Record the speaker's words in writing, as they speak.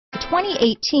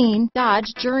2018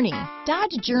 Dodge Journey.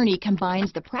 Dodge Journey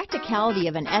combines the practicality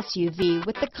of an SUV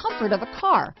with the comfort of a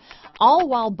car, all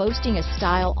while boasting a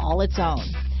style all its own.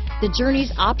 The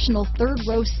Journey's optional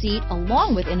third-row seat,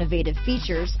 along with innovative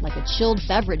features like a chilled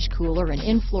beverage cooler and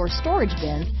in-floor storage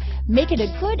bins, make it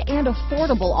a good and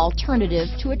affordable alternative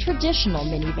to a traditional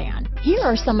minivan. Here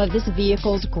are some of this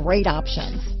vehicle's great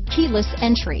options: keyless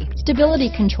entry,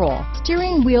 stability control,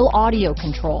 steering wheel audio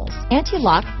controls,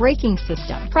 anti-lock braking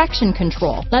system, traction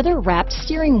control, leather-wrapped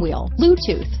steering wheel,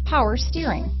 Bluetooth, power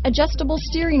steering, adjustable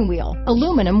steering wheel,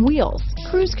 aluminum wheels,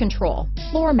 cruise control,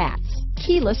 floor mats,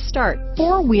 keyless start,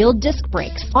 four-wheel disc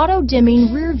brakes,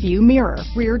 auto-dimming rear-view mirror,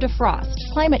 rear defrost,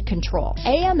 climate control,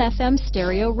 AM/FM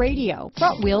stereo radio,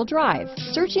 front-wheel drive.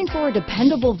 Searching for a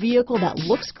dependable vehicle that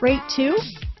looks great too?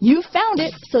 You found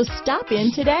it, so stop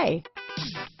in today.